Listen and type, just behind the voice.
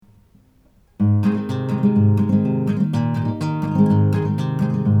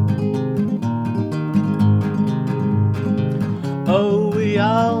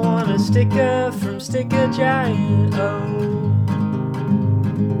sticker from Sticker Giant. Oh.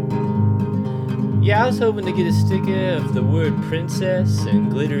 Yeah, I was hoping to get a sticker of the word princess in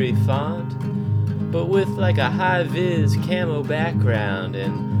glittery font, but with like a high-vis camo background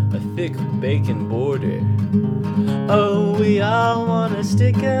and a thick bacon border. Oh, we all want a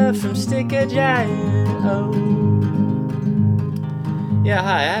sticker from Sticker Giant. Oh. Yeah,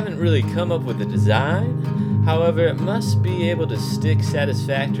 hi, I haven't really come up with a design. However, it must be able to stick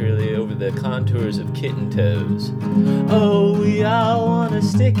satisfactorily over the contours of kitten toes. Oh, we all want a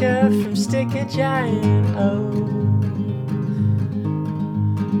sticker from Sticker Giant. Oh.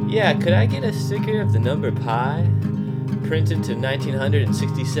 Yeah, could I get a sticker of the number pi? Printed to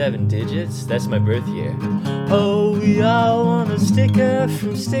 1967 digits? That's my birth year. Oh, we all want a sticker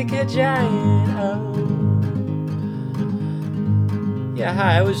from Sticker Giant. Oh. Yeah,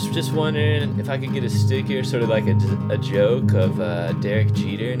 hi, I was just wondering if I could get a sticker, sort of like a joke of Derek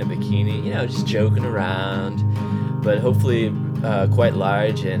Jeter in a bikini, you know, just joking around, but hopefully quite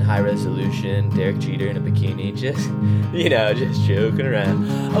large and high resolution. Derek Jeter in a bikini, just, you know, just joking around.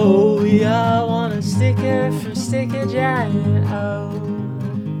 Oh, we all want a sticker from Sticker Giant. Oh.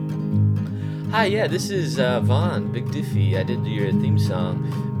 Hi, yeah, this is Vaughn, Big Diffie. I did your theme song.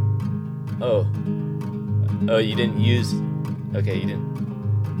 Oh, you didn't use... Okay, you didn't...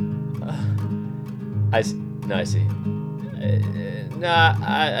 I see. No,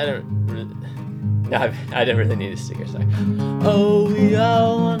 I don't really... No, I don't really need a sticker, sorry. Oh, we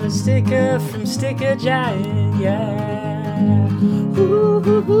all want a sticker from Sticker Giant, yeah. Ooh, ooh,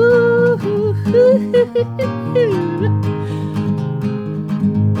 ooh, ooh, ooh, ooh.